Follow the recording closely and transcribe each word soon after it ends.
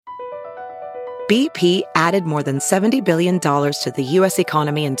BP added more than $70 billion to the U.S.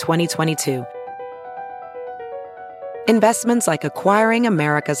 economy in 2022. Investments like acquiring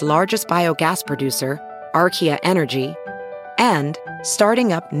America's largest biogas producer, Archaea Energy, and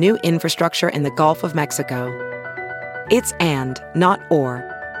starting up new infrastructure in the Gulf of Mexico. It's and, not or.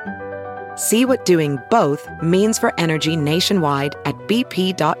 See what doing both means for energy nationwide at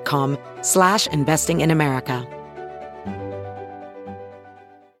bp.com/investing in America.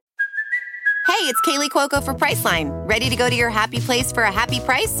 Hey, it's Kaylee Cuoco for Priceline. Ready to go to your happy place for a happy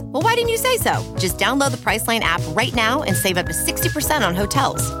price? Well, why didn't you say so? Just download the Priceline app right now and save up to 60% on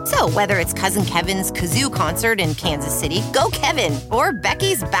hotels. So whether it's Cousin Kevin's Kazoo Concert in Kansas City, go Kevin, or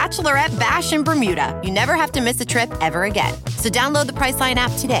Becky's Bachelorette Bash in Bermuda, you never have to miss a trip ever again. So download the Priceline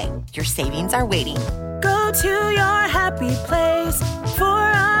app today. Your savings are waiting. Go to your happy place for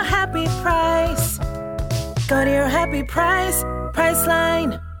a happy price. Go to your happy price,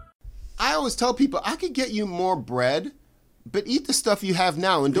 Priceline. I always tell people I could get you more bread, but eat the stuff you have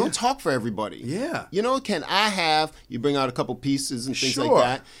now and don't talk for everybody. Yeah. You know, can I have, you bring out a couple pieces and things like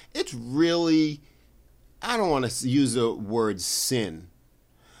that. It's really, I don't want to use the word sin,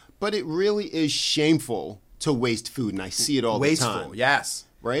 but it really is shameful to waste food, and I see it all the time. Wasteful, yes.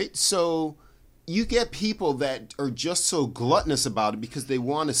 Right? So you get people that are just so gluttonous about it because they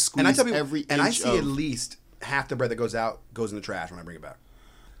want to squeeze every inch. And I see at least half the bread that goes out goes in the trash when I bring it back.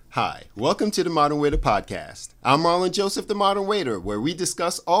 Hi, welcome to the Modern Waiter Podcast. I'm Marlon Joseph, the Modern Waiter, where we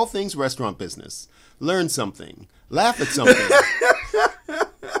discuss all things restaurant business. Learn something. Laugh at something.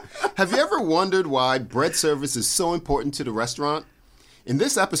 Have you ever wondered why bread service is so important to the restaurant? In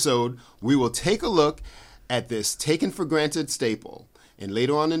this episode, we will take a look at this taken-for-granted staple. And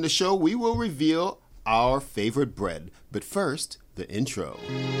later on in the show, we will reveal our favorite bread. But first, the intro.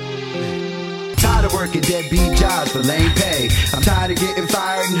 Tired of working deadbeat jobs for lame pay. I'm tired of getting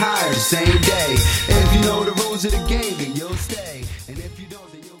fired and hired the same day. If you know the rules of the game, then you'll stay. And if you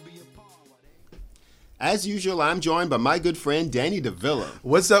don't, then you'll be a pawn. As usual, I'm joined by my good friend Danny DeVilla.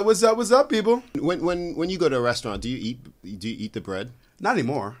 What's up, people? When you go to a restaurant, do you eat the bread? Not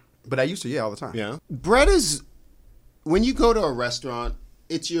anymore, but I used to, all the time. Yeah. Bread is, when you go to a restaurant,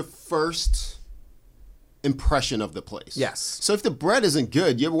 it's your first impression of the place. Yes. So if the bread isn't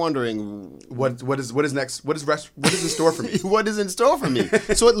good, you're wondering what is next? What is in store for me? What is in store for me?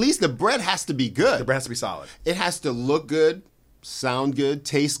 So at least the bread has to be good. The bread has to be solid. It has to look good, sound good,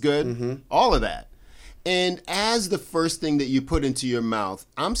 taste good, all of that. And as the first thing that you put into your mouth,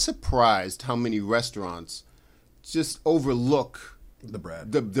 I'm surprised how many restaurants just overlook The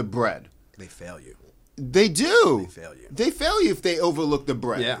bread. The bread. They fail you. They do. They fail you. They fail you if they overlook the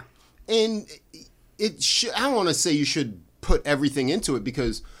bread. Yeah. And I don't want to say you should put everything into it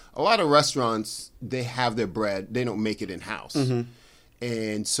because a lot of restaurants, they have their bread, they don't make it in-house.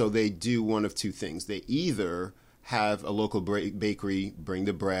 And so they do one of two things. They either have a local bakery bring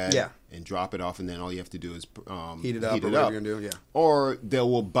the bread and drop it off, and then all you have to do is Heat it up or whatever you're going to do, Or they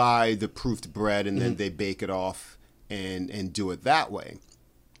will buy the proofed bread, and then they bake it off and do it that way.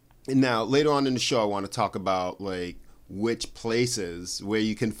 And now, later on in the show, I want to talk about, like, which places where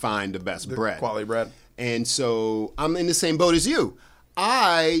you can find the best bread. Quality bread. And so I'm in the same boat as you.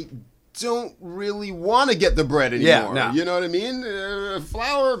 I don't really want to get the bread anymore. Yeah, no. You know what I mean? Bleach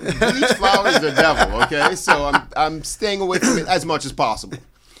flour is the devil, okay? So I'm staying away from it as much as possible.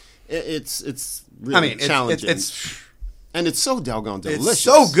 It's really challenging. And it's so doggone delicious. It's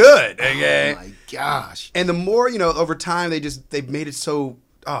so good. Okay? Oh, my gosh. And the more, over time, they've made it so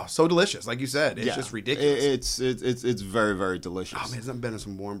delicious. Like you said, it's just ridiculous. It's very, very delicious. Oh man, there's nothing better than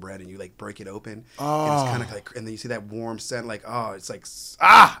some warm bread and you like break it open. And it's kind of like, and then you see that warm scent, like, it's like,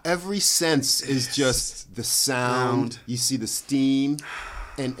 every sense is just the sound. You see the steam,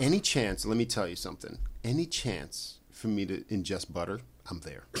 and any chance. Let me tell you something. Any chance for me to ingest butter, I'm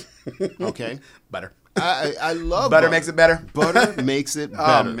there. Okay, butter. I love butter. Makes it better. Butter makes it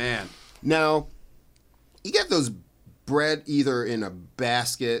better. Oh man. Now, you get those bread either in a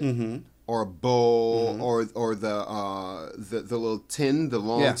basket or a bowl or the little tin, the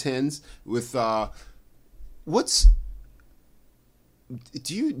long tins with do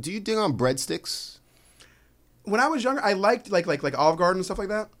you dig on breadsticks? When I was younger, I liked like Olive Garden and stuff like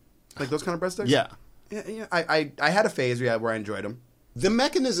that, like those kind of breadsticks. Yeah. I had a phase where I enjoyed them. The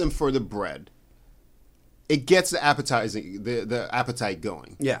mechanism for the bread, it gets the appetite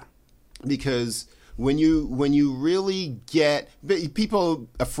going. Yeah. Because when you really get people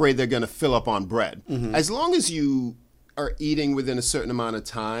afraid they're going to fill up on bread. As long as you are eating within a certain amount of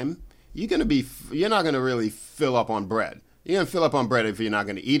time, you're not going to really fill up on bread. You're going to fill up on bread if you're not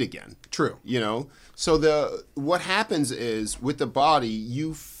going to eat again. True. You know? So what happens is with the body,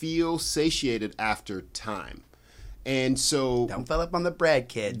 you feel satiated after time. And so Don't fill up on the bread,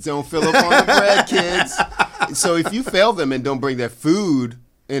 kids. don't fill up on the bread, kids. So if you fail them and don't bring their food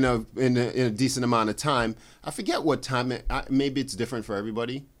in a decent amount of time, I forget what time. Maybe it's different for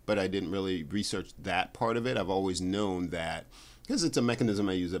everybody, but I didn't really research that part of it. I've always known that because it's a mechanism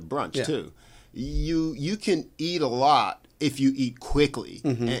I use at brunch too. You can eat a lot if you eat quickly,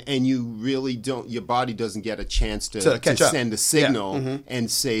 and you really don't. Your body doesn't get a chance to send a signal and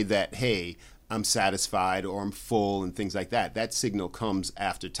say that, hey, I'm satisfied or I'm full and things like that. That signal comes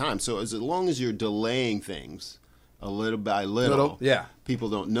after time. So as long as you're delaying things a little by little, people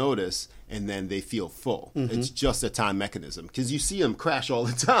don't notice, and then they feel full. It's just a time mechanism because you see them crash all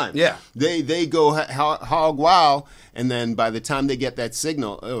the time. Yeah, they go hog wild, and then by the time they get that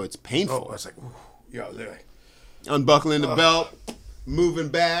signal, it's painful. Oh, it's like, they're like unbuckling the belt, moving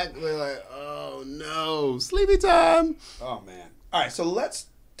back. They're like, oh no, sleepy time. Oh man! All right, so let's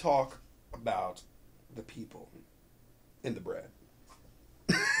talk about the people in the bread.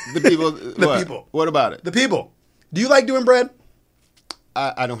 The people. The people. What about it? The people. Do you like doing bread?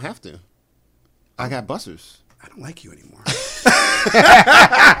 I don't have to. I got busters. I don't like you anymore.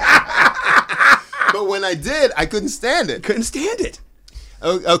 But when I did, I couldn't stand it. Couldn't stand it.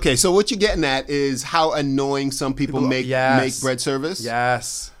 Okay, so what you're getting at is how annoying some people make bread service?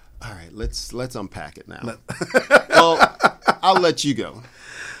 Yes. All right, let's unpack it now. Well, I'll let you go.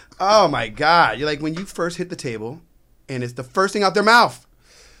 Oh my God. You're like when you first hit the table and it's the first thing out their mouth.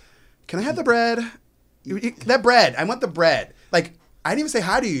 Can I have the bread? That bread. I want the bread. Like, I didn't even say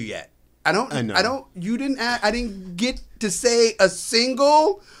hi to you yet. I know. You didn't ask, I didn't get to say a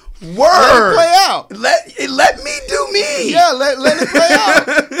single word. Let it play out. Let me do me. Yeah, let it play out.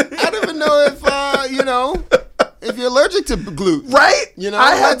 I don't even know if if you're allergic to gluten. Right?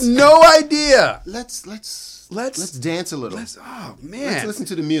 I had no idea. Let's dance a little. Oh man. Let's listen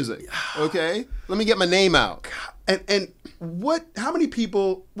to the music. Okay? Let me get my name out. And how many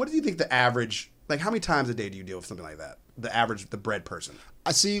people, what do you think the average, like how many times a day do you deal with something like that? The bread person.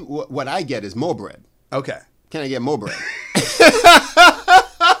 I see what I get is more bread. Okay. Can I get more bread?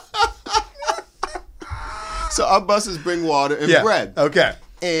 So our buses bring water and bread. Okay.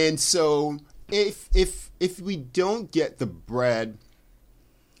 And so if we don't get the bread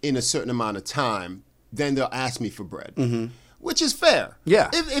in a certain amount of time, then they'll ask me for bread, which is fair. Yeah.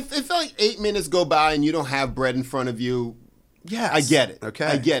 If like 8 minutes go by and you don't have bread in front of you, yes. I get it. Okay.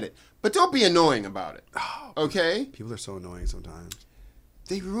 I get it. But don't be annoying about it. Okay? People are so annoying sometimes.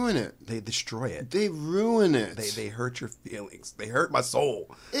 They ruin it. They destroy it. They ruin it. They hurt your feelings. They hurt my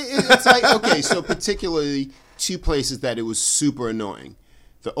soul. It's like, okay, so particularly two places that it was super annoying.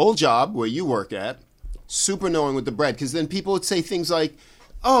 The old job where you work at, super annoying with the bread, because then people would say things like,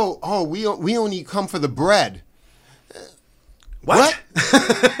 oh, we only come for the bread. What?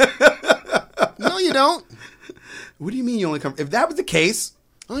 No, you don't. What do you mean you only come? If that was the case...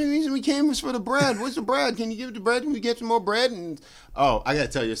 The only reason we came was for the bread. What's the bread? Can you give it the bread? Can we get some more bread? And I got to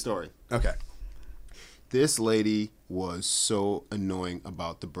tell you a story. Okay. This lady was so annoying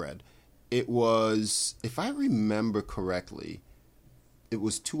about the bread. It was, if I remember correctly, it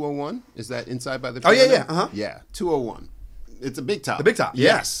was 201. Is that inside by the... Oh, yeah. Uh-huh. Yeah, 201. It's a big top. The big top.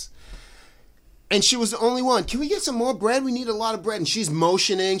 Yes. And she was the only one. Can we get some more bread? We need a lot of bread. And she's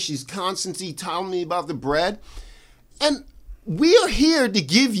motioning. She's constantly telling me about the bread. And... we are here to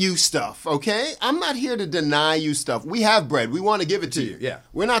give you stuff, okay? I'm not here to deny you stuff. We have bread. We want to give it to you. Yeah.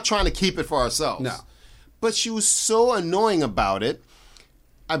 We're not trying to keep it for ourselves. No. But she was so annoying about it,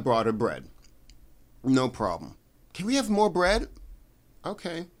 I brought her bread. No problem. Can we have more bread?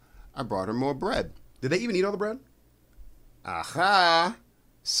 Okay. I brought her more bread. Did they even eat all the bread? Aha.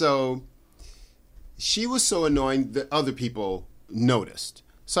 So she was so annoying that other people noticed.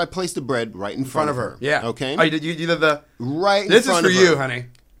 So I placed the bread right in front of her. Yeah. Okay. Oh, you did the... right in this front of her. This is for you, honey.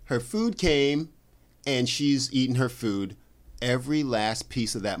 Her food came, and she's eating her food. Every last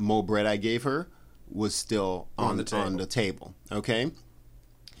piece of that mo bread I gave her was still on the table. Okay.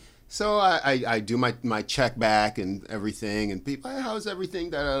 So I do my check back and everything, and people, hey, how's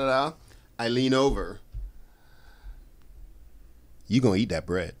everything? Da da da da. I lean over. You gonna eat that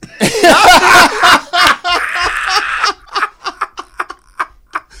bread?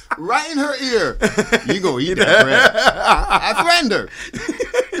 Right in her ear. You gonna eat that bread? I threatened her.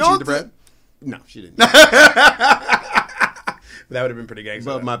 Don't eat the bread. No, she didn't. That would have been pretty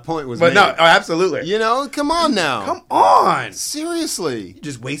gangster. But my point was But made. no, absolutely. You know, come on now. Come on. Seriously. You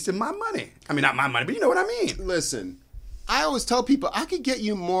just wasted my money. I mean, not my money, but you know what I mean. Listen, I always tell people I could get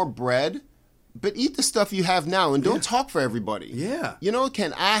you more bread, But eat the stuff you have now and don't talk for everybody. Yeah. You know,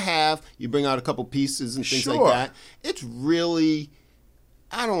 can I have, you bring out a couple pieces and things Sure. like that. It's really,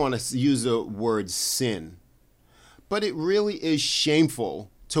 I don't want to use the word sin, but it really is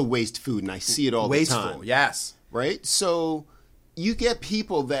shameful to waste food. And I see it all the time. Wasteful, yes. Right? So you get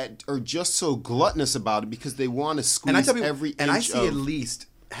people that are just so gluttonous about it because they want to squeeze And I tell people, every and I inch see of, at least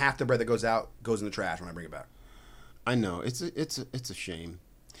half the bread that goes out goes in the trash when I bring it back. I know. It's a shame.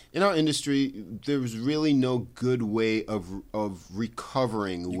 In our industry, there's really no good way of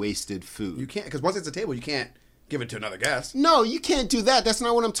recovering wasted food. You can't, because once it's a table, you can't give it to another guest. No, you can't do that. That's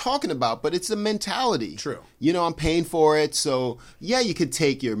not what I'm talking about. But it's a mentality. True. You know, I'm paying for it. So, yeah, you could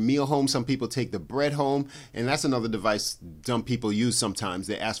take your meal home. Some people take the bread home. And that's another device dumb people use sometimes.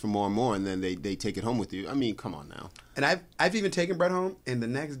 They ask for more and more, and then they take it home with you. I mean, come on now. And I've even taken bread home, and the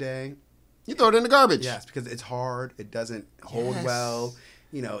next day, You throw it in the garbage. yes, because it's hard. It doesn't hold Yes. well.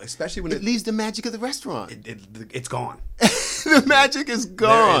 You know, especially when It leaves the magic of the restaurant. it's gone. The magic is There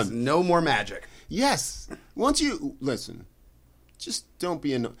gone. is no more magic. Yes. Once you listen, just don't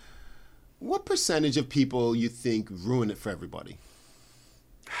be what percentage of people you think ruin it for everybody?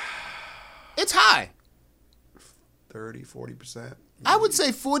 It's high. 30, 40%. I would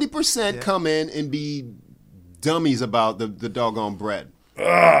say 40% come in and be dummies about the doggone bread.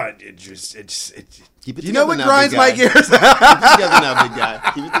 It's Keep it you know together what now, grinds big my guy. gears? Keep it together now, big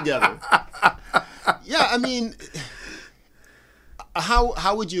guy. Keep it together. Yeah, I mean,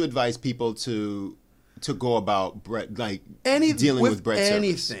 how would you advise people to go about bread, like dealing with bread service?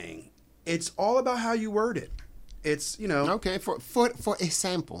 anything. It's all about how you word it. It's, you know, Okay, for a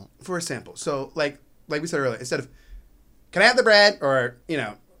sample. for a sample. So, like we said earlier, instead of, can I have the bread? Or, you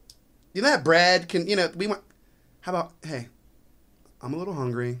know that bread can, we want, how about, hey, I'm a little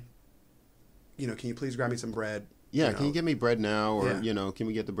hungry. You know, can you please grab me some bread? Yeah, can you get me bread now? Or, Yeah. can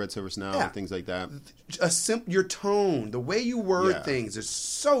we get the bread service now? Yeah. And things like that. Your tone, the way you word Yeah. things is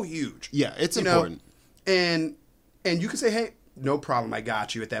so huge. Yeah, it's You know, important. And you can say, hey, no problem, I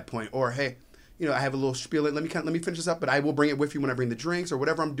got you at that point. Or, hey, I have a little spiel. Let me finish this up, but I will bring it with you when I bring the drinks or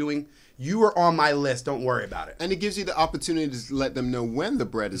whatever I'm doing. You are on my list. Don't worry about it. And it gives you the opportunity to let them know when the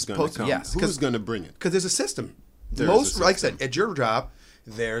bread is going to come. yes, Who's going to bring it? Because there's a system. There Most, is a like I system. said, at your job,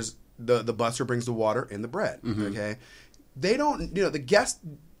 there's the busser brings the water and the bread. Mm-hmm. Okay, they don't. The guest.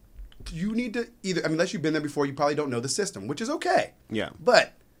 You need to either. I mean, unless you've been there before, you probably don't know the system, which is okay. Yeah.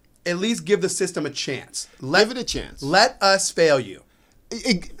 But at least give the system a chance. Give it a chance. Let us fail you.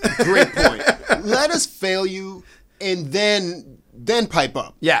 Great point. Let us fail you, and then pipe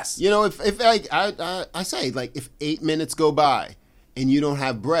up. Yes. If like I say, like, if 8 minutes go by and you don't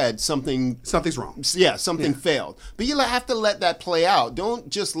have bread, something's wrong. Yeah, something failed. But you have to let that play out. Don't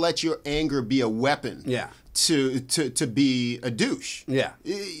just let your anger be a weapon. Yeah. To be a douche. Yeah.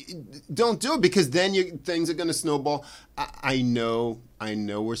 Don't do it, because then things are going to snowball. I know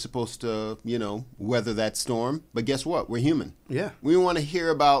we're supposed to, weather that storm, but guess what? We're human. Yeah. We want to hear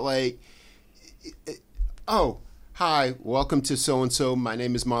about, like, oh, hi, welcome to so-and-so. My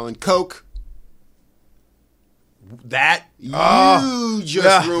name is Marlon Coke. That You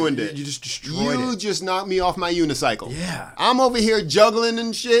just ruined it. You just destroyed You it. just knocked me off my unicycle. Yeah. I'm over here juggling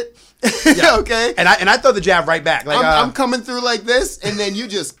and shit. Yeah. Okay. And I throw the jab right back. Like I'm coming through like this, and then you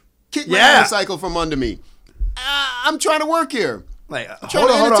just kick my Yeah. unicycle from under me. I'm trying to work here. Like, trying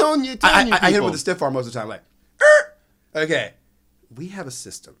to entertain you I hit him people. with the stiff arm most of the time. Like, okay, we have a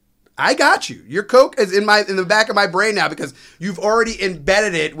system. I got you. Your Coke is in the back of my brain now because you've already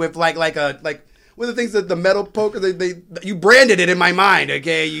embedded it with like what are the things that the metal poker you branded it in my mind.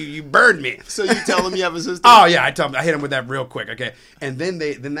 Okay, you burned me. So you tell them you have a system? Oh yeah, I hit him with that real quick. Okay, and then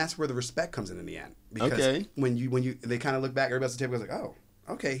that's where the respect comes in the end. Because Okay. when they kind of look back, everybody else at the table goes like, oh,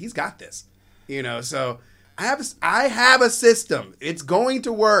 okay, he's got this. So I have a system. It's going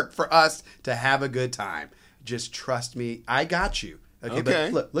to work for us to have a good time. Just trust me. I got you. Okay.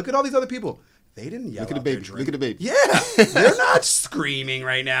 But look at all these other people. They didn't yell. Look at the out their baby. drink. Look at the baby. Yeah, they're not screaming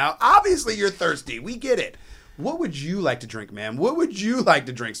right now. Obviously, you're thirsty. We get it. What would you like to drink, ma'am? What would you like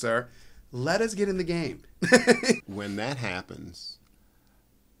to drink, sir? Let us get in the game. When that happens,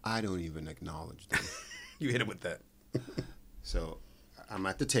 I don't even acknowledge them. You hit it with that. So I'm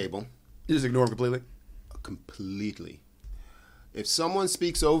at the table You just ignore them completely. completely. If someone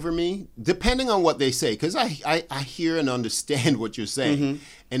speaks over me, depending on what they say, because I hear and understand what you're saying, Mm-hmm.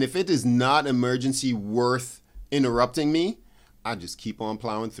 and if it is not emergency worth interrupting me, I just keep on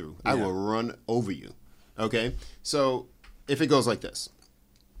plowing through. I will run over you. Okay? So if it goes like this,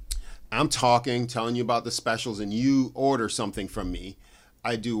 I'm talking, telling you about the specials, and you order something from me,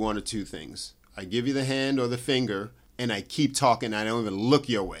 I do one or two things. I give you the hand or the finger, and I keep talking. I don't even look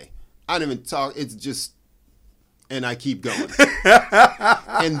your way. I don't even talk. It's just, and I keep going.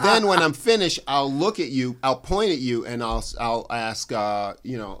 And then when I'm finished, I'll look at you, I'll point at you, and I'll ask,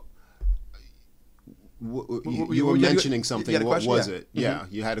 you know, you were mentioning something. What was it? Yeah,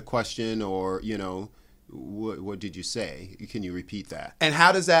 you had a question, or, you know, what did you say? Can you repeat that? And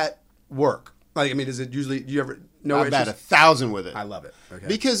how does that work? Like, I mean, is it usually, do you ever know? I've had 1,000 with it. I love it. Okay.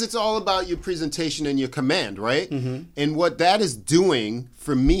 Because it's all about your presentation and your command, right? And what that is doing,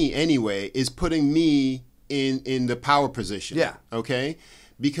 for me anyway, is putting me in the power position. Yeah. Okay?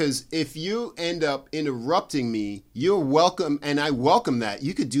 Because if you end up interrupting me, you're welcome, and I welcome that.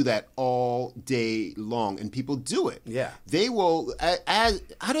 You could do that all day long, and people do it. Yeah. They will. I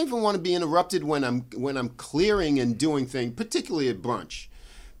don't even want to be interrupted when I'm clearing and doing things, particularly at brunch,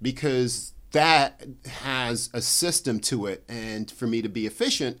 because that has a system to it, and for me to be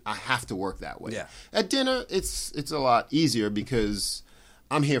efficient, I have to work that way. Yeah. At dinner, it's a lot easier because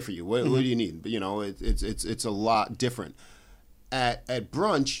I'm here for you. What do you need? You know, it's a lot different. At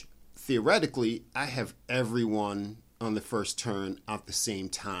brunch, theoretically, I have everyone on the first turn at the same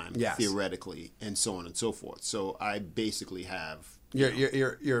time, yes. theoretically, and so on and so forth. So I basically have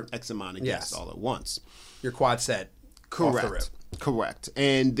your X amount of yes. guests all at once. Your quad set. Off the rip. Correct.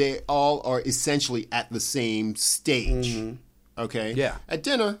 And they all are essentially at the same stage. Okay? Yeah. At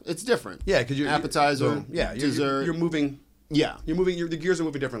dinner, it's different. Yeah, because you're appetizer, dessert. You're moving. Yeah. The gears are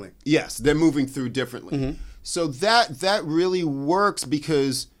moving differently. Yes, they're moving through differently. So that really works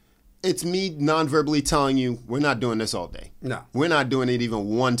because it's me non-verbally telling you, we're not doing this all day. No. We're not doing it even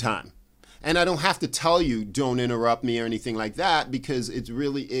one time. And I don't have to tell you, don't interrupt me or anything like that, because it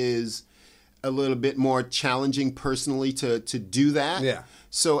really is a little bit more challenging personally to do that. Yeah.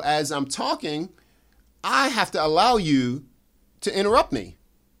 So as I'm talking, I have to allow you to interrupt me.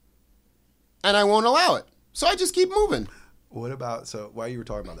 And I won't allow it. So I just keep moving. What about, so while you were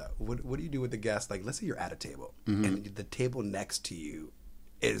talking about that, what do you do with the guests? Like, let's say you're at a table and the table next to you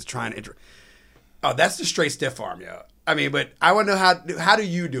is trying to oh, that's the straight stiff arm, yo. I mean, but I want to know how do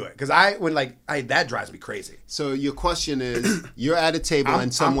you do it? Because that drives me crazy. So your question is, you're at a table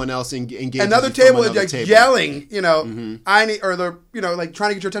and someone else engages another you from table is another like table. yelling, you know, I need, or they're, you know, like trying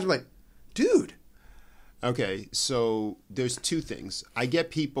to get your attention. Like, dude. Okay, so there's two things. I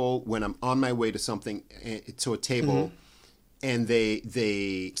get people when I'm on my way to something, to a table, and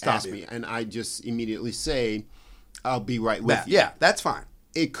they Stop ask you. me, and I just immediately say, I'll be right with you. Yeah, that's fine.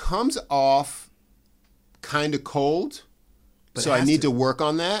 It comes off kind of cold, But so it I has need to. to work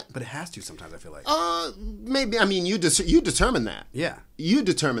on that. But it has to sometimes, I feel like. Maybe, I mean, you determine that. Yeah. You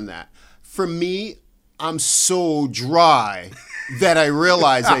determine that. For me, I'm so dry that I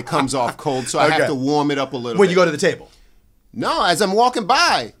realize that it comes off cold, so I have Okay. to warm it up a little When bit. you go to the table. No, as I'm walking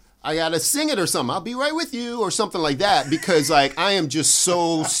by, I gotta sing it or something. I'll be right with you or something like that, because like I am just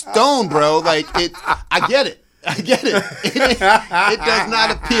so stoned, bro. Like I get it. It does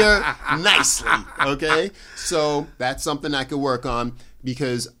not appear nicely. Okay, so that's something I could work on,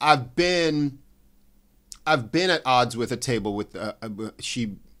 because I've been at odds with a table with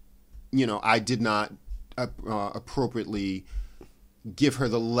she, you know, I did not appropriately give her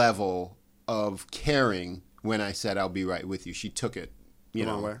the level of caring when I said I'll be right with you. She took it, you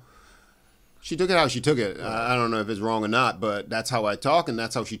know. Wrong way. She took it how she took it. I don't know if it's wrong or not, but that's how I talk, and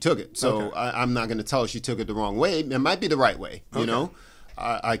that's how she took it. So Okay. I'm not going to tell her she took it the wrong way. It might be the right way, you know?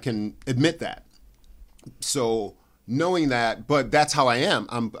 I can admit that. So knowing that, but that's how I am.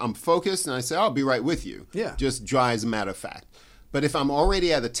 I'm focused, and I say, I'll be right with you. Yeah. Just dry as a matter of fact. But if I'm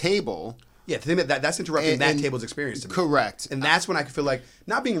already at a table... Yeah, to think that's interrupting And- that and- table's experience to me. Correct. And that's when I can feel like,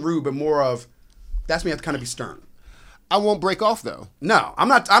 not being rude, but more of, that's when you have to kind of be stern. I won't break off, though. No, I'm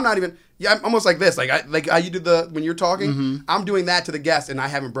not even. Yeah, I'm almost like this. Like how you did when you're talking. I'm doing that to the guest, and I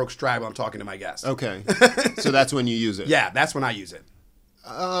haven't broke stride while I'm talking to my guest. Okay. So that's when you use it. Yeah, that's when I use it.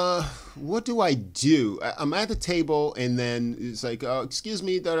 What do I do? I'm at the table, and then it's like, excuse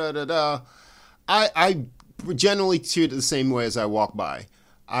me, da-da-da-da. I generally treat it the same way as I walk by.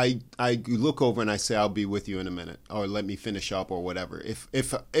 I look over and I say, I'll be with you in a minute, or let me finish up, or whatever. If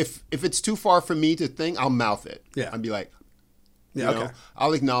it's too far for me to think, I'll mouth it. Yeah. I'll be like, Yeah, you know, okay.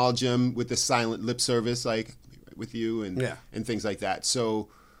 I'll acknowledge him with the silent lip service, like, I'll be right with you, and Yeah. and things like that. So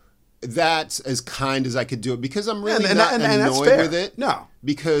that's as kind as I could do it, because I'm really And not that's annoyed fair. with it. No.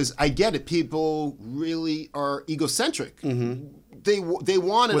 Because I get it. People really are egocentric. They want it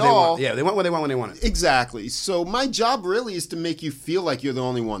What they all. want. Yeah, they want what they want when they want it. Exactly. So my job really is to make you feel like you're the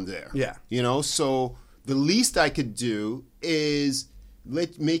only one there. Yeah. You know, so the least I could do is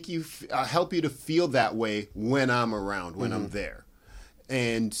help you to feel that way when I'm around, when I'm there.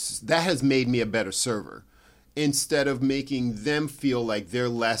 And that has made me a better server. instead of making them feel like they're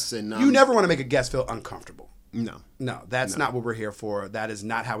less and You never want to make a guest feel uncomfortable. No. No, that's not what we're here for. That is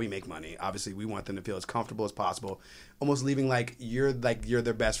not how we make money. Obviously, we want them to feel as comfortable as possible. Almost leaving like you're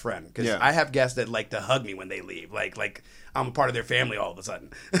their best friend. Because I have guests that like to hug me when they leave. Like I'm a part of their family all of a sudden.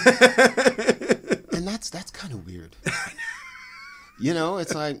 And that's kind of weird. You know,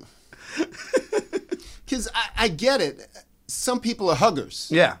 it's like, because I get it. Some people are huggers.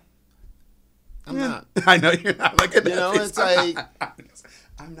 Yeah. I'm not. I know you're not. Look at that. You know, face. it's like.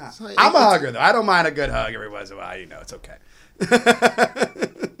 I'm not. like- I'm a hugger though. I don't mind a good hug every once in a while. You know, it's okay.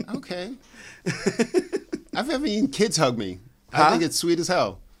 Okay. I've ever seen kids hug me. I think it's sweet as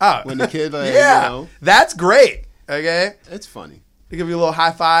hell. Oh. When the kid, like, Yeah, you know, that's great. Okay, it's funny. they give you a little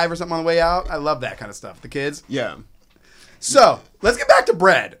high five or something on the way out. I love that kind of stuff. The kids. Yeah. So let's get back to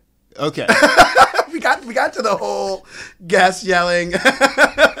bread. Okay. We got to the whole guest yelling.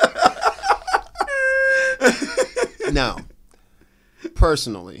 Now,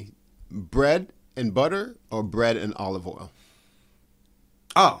 personally, bread and butter or bread and olive oil?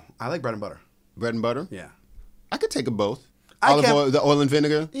 Oh, I like bread and butter. Bread and butter? Yeah. I could take a both. I Olive can't- oil, the oil and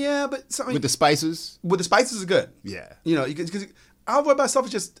vinegar Yeah, but something with the spices. with the spices is good. Yeah. You know, because olive oil by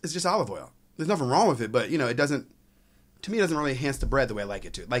itself is just olive oil. There's nothing wrong with it, but you know, it doesn't. To me, it doesn't really enhance the bread the way I like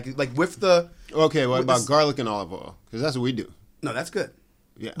it to. Like with the. Okay, what with about this- garlic and olive oil? Because that's what we do. No, that's good.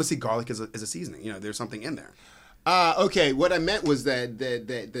 Yeah. But see, garlic is a seasoning. You know, there's something in there. Okay, what I meant was that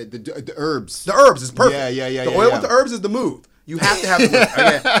the herbs. The herbs is perfect. Yeah. The oil with the herbs is the move. You have to have the move.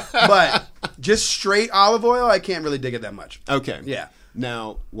 Okay? But just straight olive oil, I can't really dig it that much. Okay. Yeah.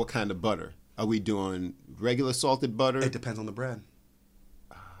 Now, what kind of butter? Are we doing regular salted butter? It depends on the bread.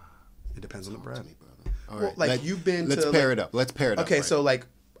 It depends on the bread. All Well, right. like you've been Let's to, pair like- it up. Let's pair it up. Okay, right. so like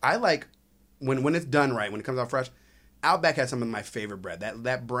I like when it's done right, when it comes out fresh. Outback has some of my favorite bread.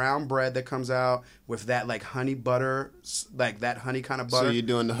 That brown bread that comes out with that like honey butter, like that honey kind of butter. So you're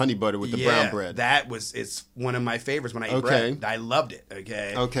doing the honey butter with the brown bread. It's one of my favorites when I eat Okay. bread. I loved it.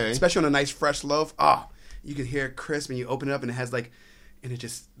 Okay. Okay. Especially on a nice fresh loaf. Oh, you can hear it crisp and you open it up and it has like, and it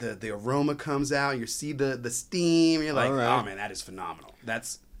just the aroma comes out. You see the steam. And you're like, All right. oh man, that is phenomenal.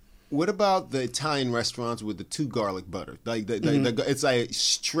 That's What about the Italian restaurants with the 2 garlic butter? Like Mm-hmm. it's like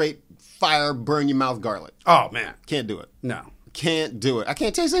straight fire, burn your mouth garlic. oh man, Can't do it. no, Can't do it. I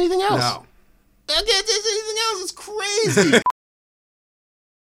can't taste anything else. no. I can't taste anything else. It's crazy.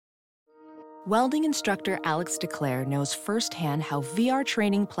 Welding instructor Alex DeClaire knows firsthand how VR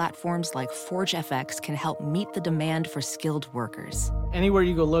training platforms like ForgeFX can help meet the demand for skilled workers. Anywhere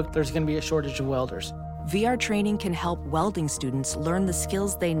you go look, there's going to be a shortage of welders. VR training can help welding students learn the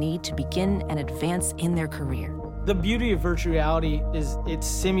skills they need to begin and advance in their career. The beauty of virtual reality is it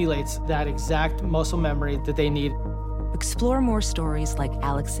simulates that exact muscle memory that they need. Explore more stories like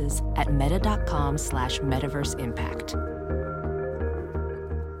Alex's at meta.com/metaverseimpact.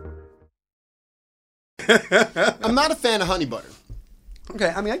 I'm not a fan of honey butter.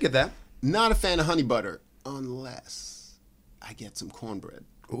 Okay, I mean I get that. Not a fan of honey butter unless I get some cornbread.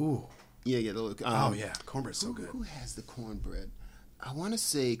 Ooh. Yeah, get a little. Oh yeah, cornbread's so good. Who has the cornbread? I want to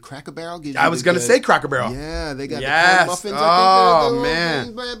say Cracker Barrel. Gives I you was the gonna good- say Cracker Barrel. Yeah, they got Yes. the corn muffins. Oh, I think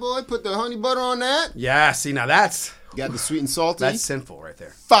man. bad boy, put the honey butter on that. Yeah, see now that's Got the sweet and salty. that's sinful right there.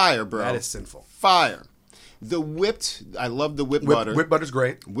 fire, bro. That is sinful. Fire. The whipped. I love the whipped butter. Whipped butter's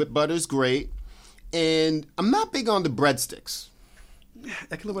great. Whipped butter's great, and I'm not big on the breadsticks.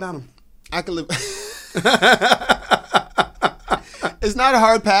 I can live without them. I can live. It's not a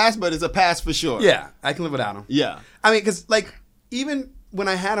hard pass, but it's a pass for sure. Yeah, I can live without them. Yeah. I mean, because like even when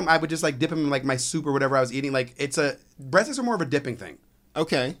I had them, I would just like dip them in like my soup or whatever I was eating. Like breadsticks are more of a dipping thing.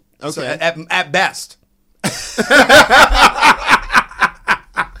 Okay. Okay. So at best.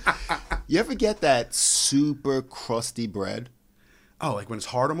 You ever get that super crusty bread? Oh, like when it's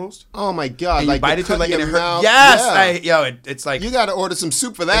hard almost. Oh my god! And like you bite the into cut it like in and it your hurts. mouth. Yes, Yeah. it's like You got to order some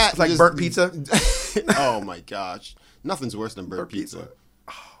soup for that. it's like Just- burnt pizza. Oh my gosh! Nothing's worse than burnt pizza.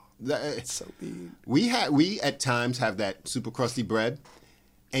 It's so mean. We at times have that super crusty bread,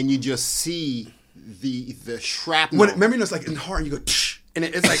 and you just see the shrapnel. Remember, it's like in hard, and you go, "Tsh," and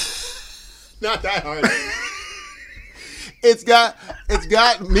it's like, Not that hard. It's got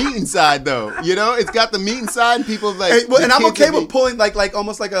meat inside though. You know, it's got the meat inside, and people like. and I'm the okay kids with will be- pulling like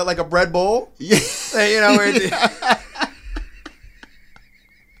almost like a bread bowl. Yeah. You know, where it,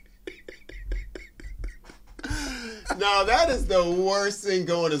 No, that is the worst thing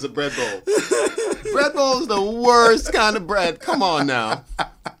going as a bread bowl. Bread bowl is the worst kind of bread. Come on now.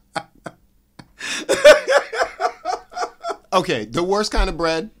 Okay, the worst kind of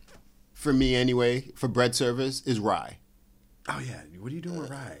bread, for me anyway, for bread service, is rye. oh yeah, what are you doing with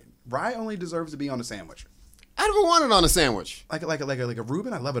rye? Rye only deserves to be on a sandwich. I never want it on a sandwich. Like a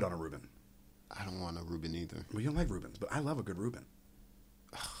Reuben. I love it on a Reuben. I don't want a Reuben either. Well, you don't like Reubens, but I love a good Reuben.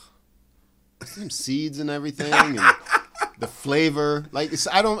 Some seeds and everything, and the flavor. Like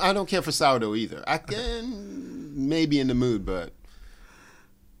I don't care for sourdough either. I can maybe in the mood, but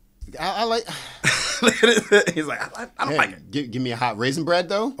I like. He's like, I don't like it. Give me a hot raisin bread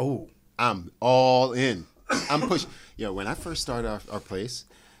though. Oh, I'm all in. I'm pushing. When I first started our place,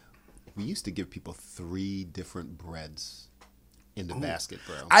 we used to give people 3 different breads in the basket,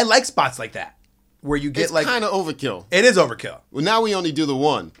 bro. I like spots like that where you get It's kind of overkill. It is overkill. Well, now we only do the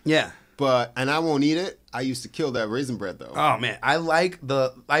one. Yeah. And I won't eat it. I used to kill that raisin bread though. Oh man, I like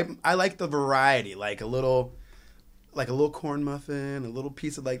the variety, like a little corn muffin, a little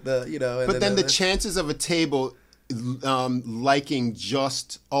piece of like the And but then the chances of a table liking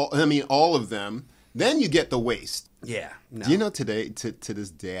all of them, then you get the waste. Yeah. No. Do you know today to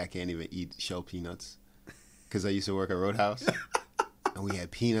this day I can't even eat shell peanuts because I used to work at Roadhouse. And we had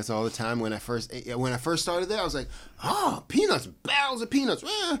peanuts all the time. When I first started there, I was like, oh, peanuts, barrels of peanuts.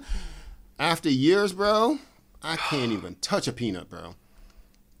 After years, bro, I can't even touch a peanut, bro.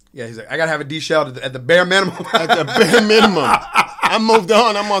 Yeah, he's like, I gotta have a D-shell at the bare minimum. At the bare minimum. I moved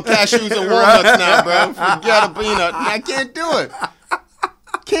on. I'm on cashews and walnuts now, bro. Forget a peanut. I can't do it.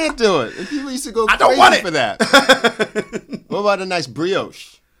 Can't do it. And people used to go crazy for that. What about a nice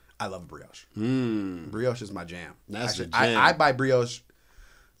brioche? I love brioche. Brioche is my jam. That's actually, your jam. I buy brioche.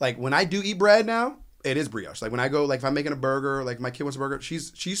 Like when I do eat bread now, it is brioche. Like when I go, like if I'm making a burger, like my kid wants a burger,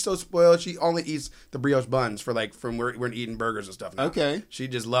 she's so spoiled. She only eats the brioche buns for from we're eating burgers and stuff now. Okay. She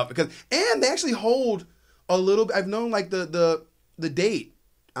just loves it and they actually hold a little. I've known like the date.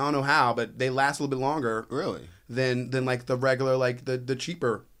 I don't know how, but they last a little bit longer. Really? Than like the regular the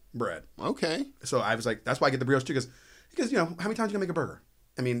cheaper bread. Okay. So I was like, that's why I get the brioche too, because how many times are you gonna make a burger?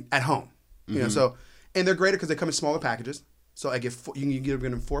 I mean, at home, So, and they're greater because they come in smaller packages. So I get you can get them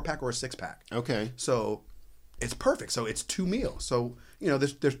in a 4-pack or a 6-pack. Okay. So it's perfect. So it's 2 meals. So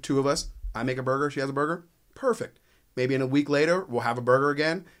there's 2 of us. I make a burger. She has a burger. Perfect. Maybe in a week later we'll have a burger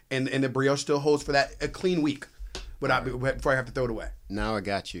again, and the brioche still holds for a clean week, before I have to throw it away. Now I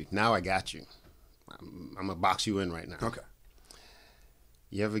got you. I'm gonna box you in right now. Okay.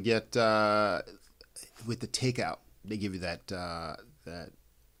 You ever get with the takeout? They give you the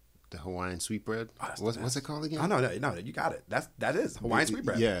Hawaiian sweetbread. Oh, What's it called again? Oh, no, you got it. That is Hawaiian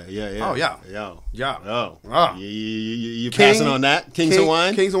sweetbread. Yeah. Oh yeah. Yeah. Oh. You passing on that? King's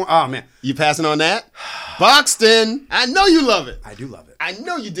Hawaiian? King's Hawaiian. Oh man. You passing on that? Boxton. I know you love it. I do love it. I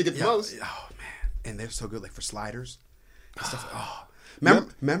know you dig it the most. Oh man. And they're so good, like for sliders and stuff.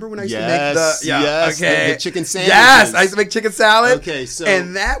 Remember when I used to make the chicken sandwiches? Yes, I used to make chicken salad. Okay, so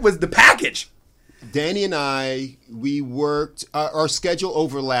and that was the package. Danny and I, we worked. Our schedule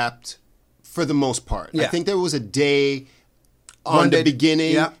overlapped for the most part. Yeah. I think there was a day on the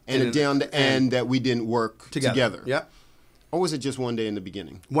beginning and a day on the end that we didn't work together. Yeah. Or was it just one day in the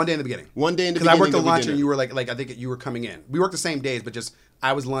beginning? One day in the beginning. One day in the beginning. Because I worked a lunch and you were like I think you were coming in. We worked the same days, but just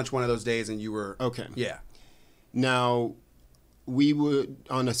I was lunch one of those days and you were okay. Yeah. Now, we would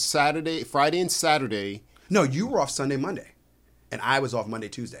on a Friday and Saturday. No, you were off Sunday, Monday, and I was off Monday,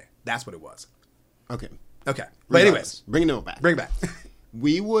 Tuesday. That's what it was. Okay. But anyways, bring it back. Bring it back.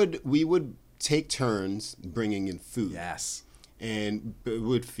 we would take turns bringing in food. Yes. And it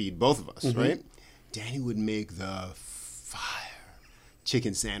would feed both of us, right? Danny would make the fire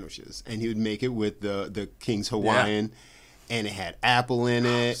chicken sandwiches, and he would make it with the King's Hawaiian, and it had apple in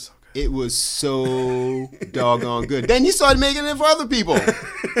it. So it was so doggone good. Then he started making it for other people.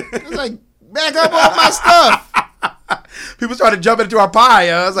 I was like, back up all my stuff. People started jumping into our pie.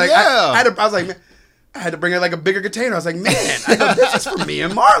 I was like, yeah. I was like, man, I had to bring like a bigger container. I was like, man, this is for me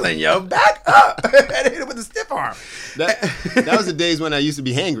and Marlon, yo. Back up. I had to hit it with a stiff arm. That was the days when I used to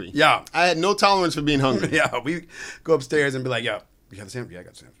be hangry. Yeah. I had no tolerance for being hungry. Yeah. We go upstairs and be like, yo, you got the sandwich? Yeah, I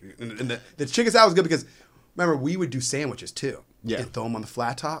got the sandwich. And the chicken salad was good because, remember, we would do sandwiches too. Yeah. And throw them on the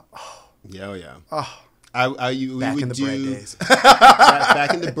flat top. Oh. Yeah. Oh. Back in the bread days.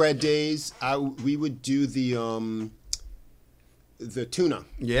 Back in the bread days, we would do the tuna.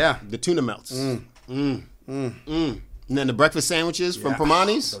 Yeah. The tuna melts. And then the breakfast sandwiches from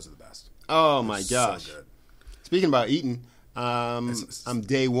Primani's. Those are the best. Oh my gosh. So good. Speaking about eating, I'm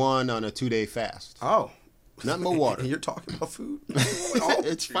day 1 on a 2-day fast. Oh. Nothing but water. And you're talking about food?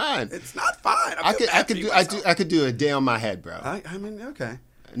 It's fine. It's not fine. I could do a day on my head, bro. I mean, okay.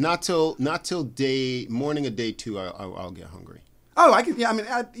 Not till morning of day 2. I'll get hungry. Oh, I could. Yeah, I mean,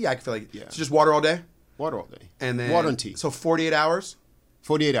 I could feel like. Yeah. So just water all day. Water all day. And then water and tea. So 48 hours.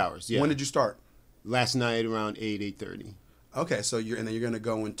 48 hours. Yeah. When did you start? Last night around 8:30. Okay, so you're gonna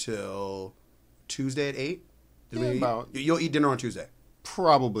go until Tuesday at 8. You'll eat dinner on Tuesday.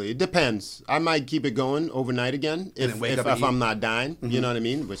 Probably. It depends. I might keep it going overnight again And then wake up and if eat. I'm not dying. You know what I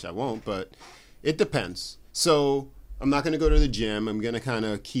mean? Which I won't, but it depends. So I'm not going to go to the gym. I'm going to kind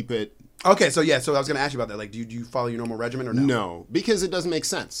of keep it. Okay, so I was going to ask you about that. Like, do you follow your normal regimen or no? No, because it doesn't make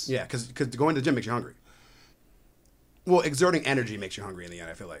sense. Yeah, because going to the gym makes you hungry. Well, exerting energy makes you hungry in the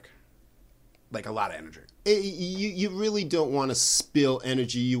end, I feel like. Like a lot of energy. You really don't want to spill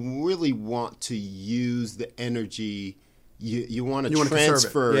energy. You really want to use the energy. You want to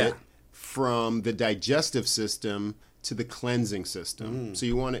transfer it from the digestive system to the cleansing system. So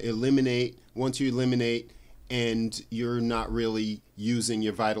you want to eliminate. Once you eliminate, and you're not really using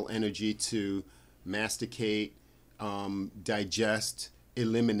your vital energy to masticate, digest,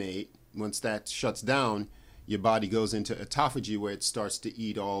 eliminate. Once that shuts down, your body goes into autophagy, where it starts to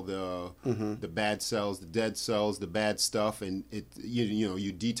eat all the bad cells, the dead cells, the bad stuff, and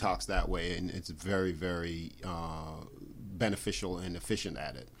you detox that way, and it's very, very beneficial and efficient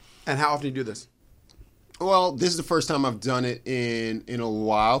at it. And how often do you do this? Well, this is the first time I've done it in a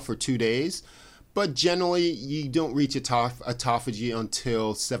while for 2 days, but generally you don't reach autophagy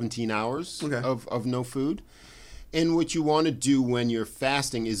until 17 hours of no food. And what you want to do when you're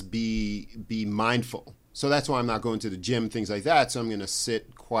fasting is be mindful. So that's why I'm not going to the gym, things like that. So I'm going to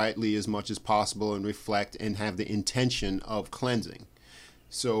sit quietly as much as possible and reflect and have the intention of cleansing.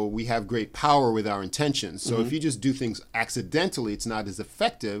 So we have great power with our intentions. So if you just do things accidentally, it's not as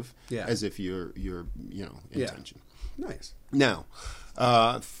effective as if your intention. Nice. Now,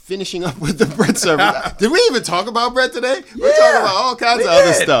 finishing up with the bread service. Did we even talk about bread today? We're talking about all kinds of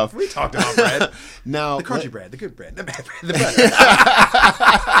other stuff. We talked about bread. Now, the crunchy bread, the good bread, the bad bread, the bread.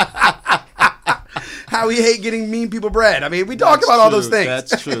 How we hate getting mean people bread. I mean, we talked about all those things.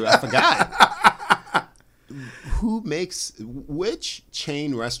 That's true. I forgot. Who makes which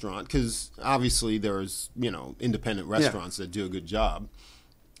chain restaurant? Because obviously there's independent restaurants that do a good job,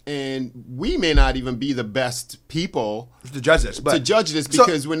 and we may not even be the best people to judge this.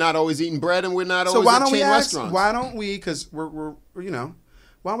 Because we're not always eating bread and we're not always at chain restaurants. Why don't we? Because we're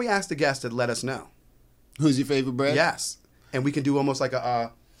why don't we ask the guest to let us know who's your favorite bread? Yes, and we can do almost like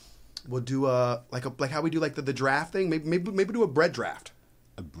we'll do like how we do like the draft thing. Maybe do a bread draft.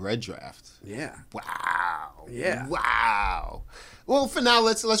 A bread draft. Yeah. Wow. Yeah. Wow. Well, for now,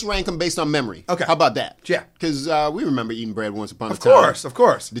 let's rank them based on memory. Okay. How about that? Yeah. Because we remember eating bread once upon a time. Of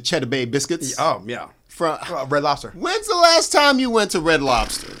course. The Cheddar Bay biscuits. Oh, yeah. From Red Lobster. When's the last time you went to Red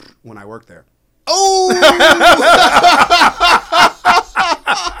Lobster? When I worked there. Oh!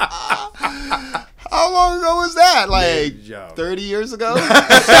 How long ago was that? Like 30 years ago?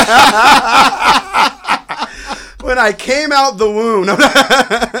 When I came out the womb.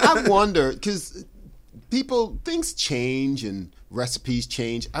 I wonder, because things change and recipes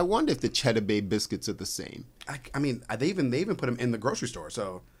change. I wonder if the Cheddar Bay biscuits are the same. I mean, they even put them in the grocery store.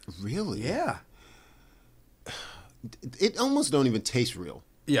 So really, yeah. It almost don't even taste real.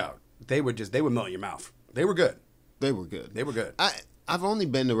 Yeah, they would melt in your mouth. They were good. They were good. They were good. I've only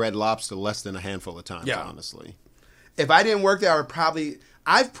been to Red Lobster less than a handful of times. Yeah. Honestly, if I didn't work there,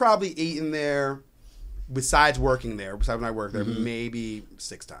 I've probably eaten there. Besides when I worked there, maybe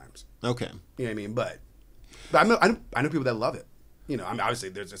 6 times. Okay. You know what I mean? But I know people that love it.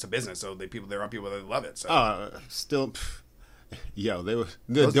 Obviously it's a business, so there are people that love it. So still,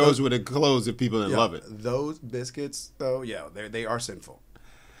 those would have closed if people didn't love it. Those biscuits, though, they are sinful.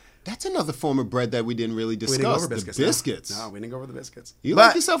 That's another form of bread that we didn't really discuss. We didn't go over biscuits. The biscuits. No, we didn't go over the biscuits. You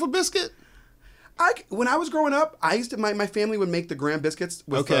like yourself a biscuit? When I was growing up, I used to my family would make the graham biscuits.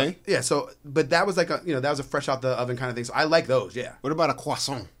 With, but that was like that was a fresh out the oven kind of thing. So I like those. Yeah. What about a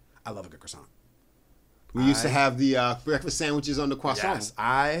croissant? I love a good croissant. We used to have the breakfast sandwiches on the croissant. Yes,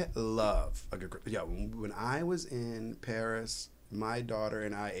 I love a good. Yeah, when I was in Paris, my daughter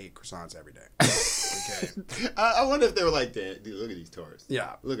and I ate croissants every day. Okay. I wonder if they were like that. Dude, look at these tourists.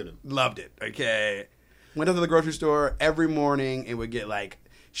 Yeah, look at them. Loved it. Okay. Went up to the grocery store every morning and would get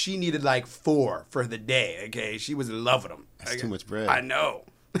she needed 4 for the day. Okay, she was in love with them. That's too much bread. I know.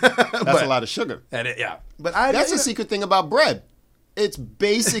 That's a lot of sugar. But that's the secret thing about bread. It's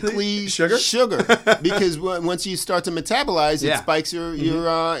basically sugar. Because once you start to metabolize, it spikes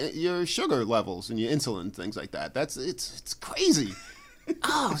your sugar levels and your insulin and things like that. It's crazy.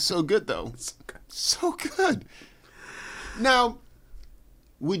 Oh, so good though. So good. Now,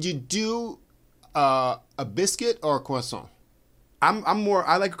 would you do a biscuit or a croissant?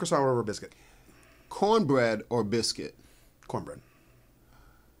 I like a croissant over a biscuit. Cornbread or biscuit? Cornbread.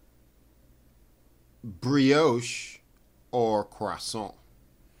 Brioche or croissant?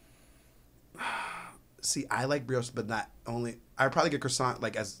 See, I like brioche, but not only. I would probably get croissant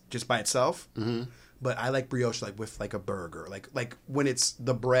like as just by itself. Mm-hmm. But I like brioche like with like a burger, like when it's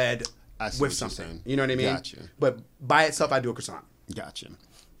the bread with something. You know what I mean? Gotcha. But by itself, I do a croissant. Gotcha.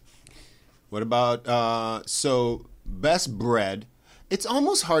 What about so best bread? It's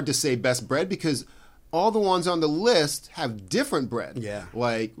almost hard to say best bread because all the ones on the list have different bread. Yeah.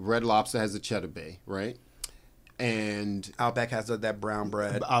 Like Red Lobster has the Cheddar Bay, right? And Outback has that brown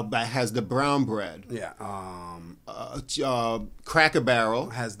bread. Outback has the brown bread. Yeah. Cracker Barrel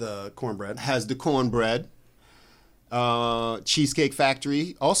Has the cornbread. has the cornbread. Cheesecake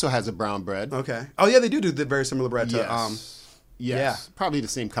Factory also has a brown bread. Okay. Oh yeah, they do the very similar bread to. Yes. Yeah. Probably the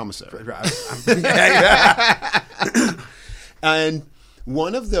same commissary. Yeah. And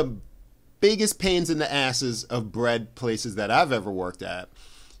one of the biggest pains in the asses of bread places that I've ever worked at,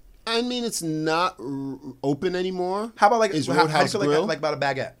 I mean, it's not open anymore. How about like is how do you Roadhouse feel Grill? like about a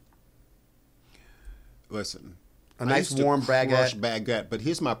baguette? Listen, A I nice used to warm crush baguette. baguette, but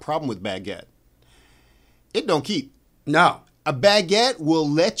here's my problem with baguette. It don't keep. No. A baguette will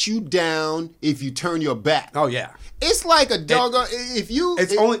let you down if you turn your back. Oh yeah. It's like a doggone. If you,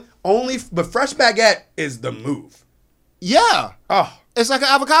 It's only, but fresh baguette is the move. yeah. Oh. It's like an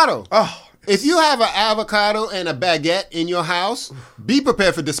avocado. Oh. If you have an avocado and a baguette in your house, be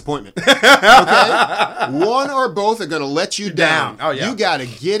prepared for disappointment. Okay? One or both are going to let you down. Oh, yeah. You got to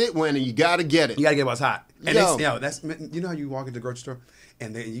get it when you got to get it. You gotta get what's hot. And Yo. that's you know how you walk into the grocery store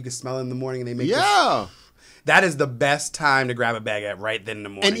and you can smell it in the morning and they make Yeah. that is the best time to grab a baguette right then in the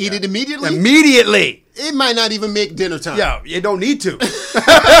morning. And eat it immediately? Immediately. It might not even make dinner time. Yo, you don't need to.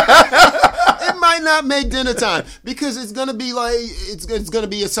 It might not make dinner time because it's going to be like, it's going to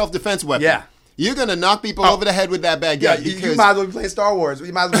be a self-defense weapon. Yeah. You're going to knock people over the head with that baguette. Yeah, because you might as well be playing Star Wars.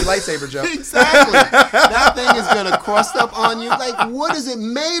 You might as well be lightsaber, Joe. Exactly. That thing is going to crust up on you. Like, what is it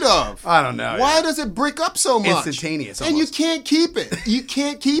made of? I don't know. Why does it brick up so much? Instantaneous, And you almost. can't keep it. You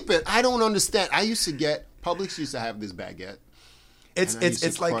can't keep it. I don't understand. I used to get, Publix used to have this baguette. It's And I used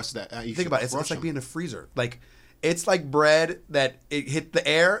to like crush that. I used think to about it. It's crush like them. being in a freezer. Like it's like bread that it hit the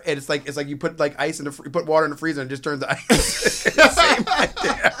air, and it's like you put like ice in you put water in the freezer and it just turns to ice. It's the same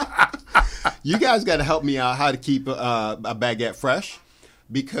idea. You guys got to help me out how to keep a baguette fresh,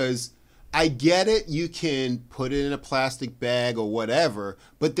 because I get it. You can put it in a plastic bag or whatever,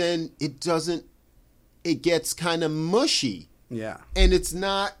 but then it doesn't. It gets kind of mushy, Yeah, and it's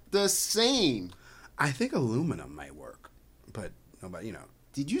not the same. I think aluminum might work, but nobody, you know,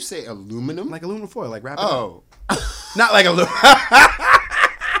 Did you say aluminum? like aluminum foil, like wrap it Oh, up. Not like aluminum.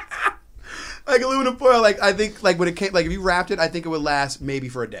 Like aluminum foil, like I think, like when it came, like if you wrapped it, I think it would last maybe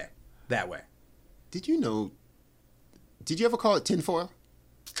for a day. That way. did you know? Did you ever call it tinfoil?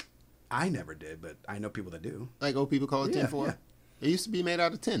 I never did, but I know people that do. Like old people call it Yeah, tinfoil? yeah. It used to be made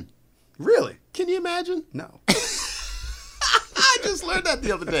out of tin. Really? Can you imagine? No. I just learned that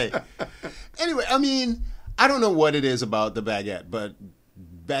the other day. Anyway, I mean, I don't know what it is about the baguette, but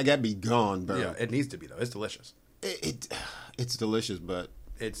baguette be gone, bro. Yeah, it needs to be though. It's delicious. It's delicious, but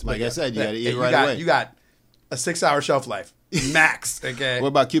It's like I said, you got to eat you it right got, away. You got a 6-hour shelf life max. Okay. What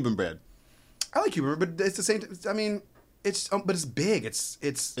about Cuban bread? I like Cuban, but it's the same. I mean, but it's big. It's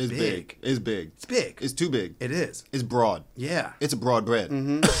It's big. big. It's big. It's big. It's too big. It is. It's broad. Yeah. It's a broad bread.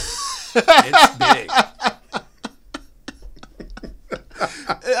 It's big.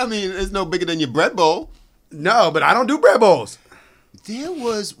 I mean, it's no bigger than your bread bowl. No, but I don't do bread bowls. There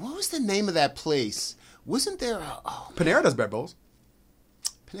was, what was the name of that place? Wasn't there Panera does bread bowls.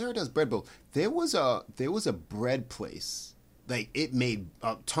 Panera does bread bowl. There was a bread place. Like, it made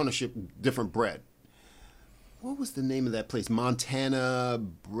a ton of different bread. What was the name of that place? Montana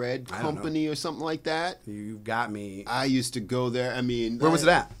Bread I don't know. Company or something like that? You got me. I used to go there. I mean, Where was it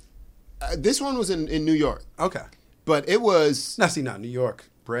at? This one was in New York. Okay. But it was... Now, see, New York.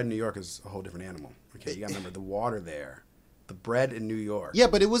 Bread in New York is a whole different animal. Okay, you got to remember the water there. The bread in New York. Yeah,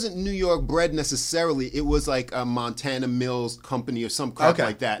 but it wasn't New York bread necessarily. It was like a Montana Mills Company or some crap Okay.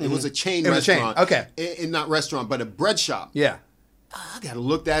 like that. It was a chain It was a chain. restaurant. Okay. Not restaurant, but a bread shop. Yeah. I got to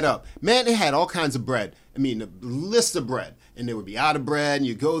look that up. Man, they had all kinds of bread. I mean, a list of bread. And there would be out of bread, and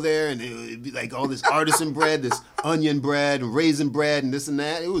you go there, and it would be like all this artisan bread, this onion bread, and raisin bread, and this and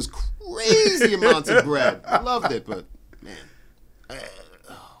that. It was crazy amounts of bread. I loved it, but, man.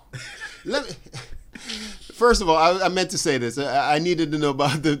 Let me... First of all, I meant to say this. I needed to know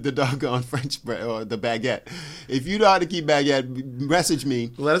about the doggone French bread, or the baguette. If you know how to keep baguette, message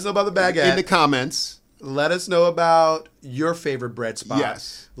me Let us know about the baguette. in the comments. Let us know about your favorite bread spot.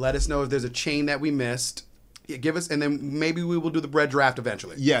 Yes. Let us know if there's a chain that we missed. give us, and then maybe we will do the bread draft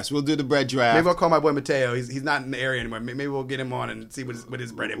eventually. Yes, we'll do the bread draft. Maybe I'll call my boy Mateo. He's not in the area anymore. Maybe we'll get him on and see what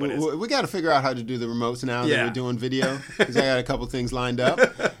his bread input is. We got to figure out how to do the remotes now that we're doing video, because I got a couple things lined up.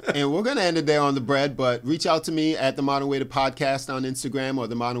 And we're going to end it there on the bread, but reach out to me at The Modern Waiter Podcast on Instagram or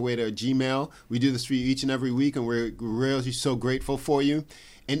The Modern Waiter at Gmail. We do this for you each and every week, and we're really so grateful for you.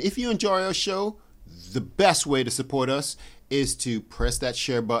 And if you enjoy our show, the best way to support us is to press that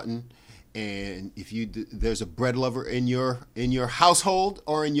share button. And if there's a bread lover in your household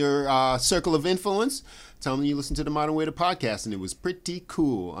or in your circle of influence, tell them you listen to the Modern Waiter Podcast, and it was pretty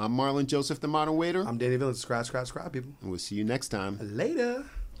cool. I'm Marlon Joseph, the Modern Waiter. I'm Danny Villain. Subscribe, people. And we'll see you next time. Later.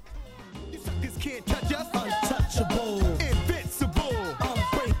 You suckers can't touch us, untouchable.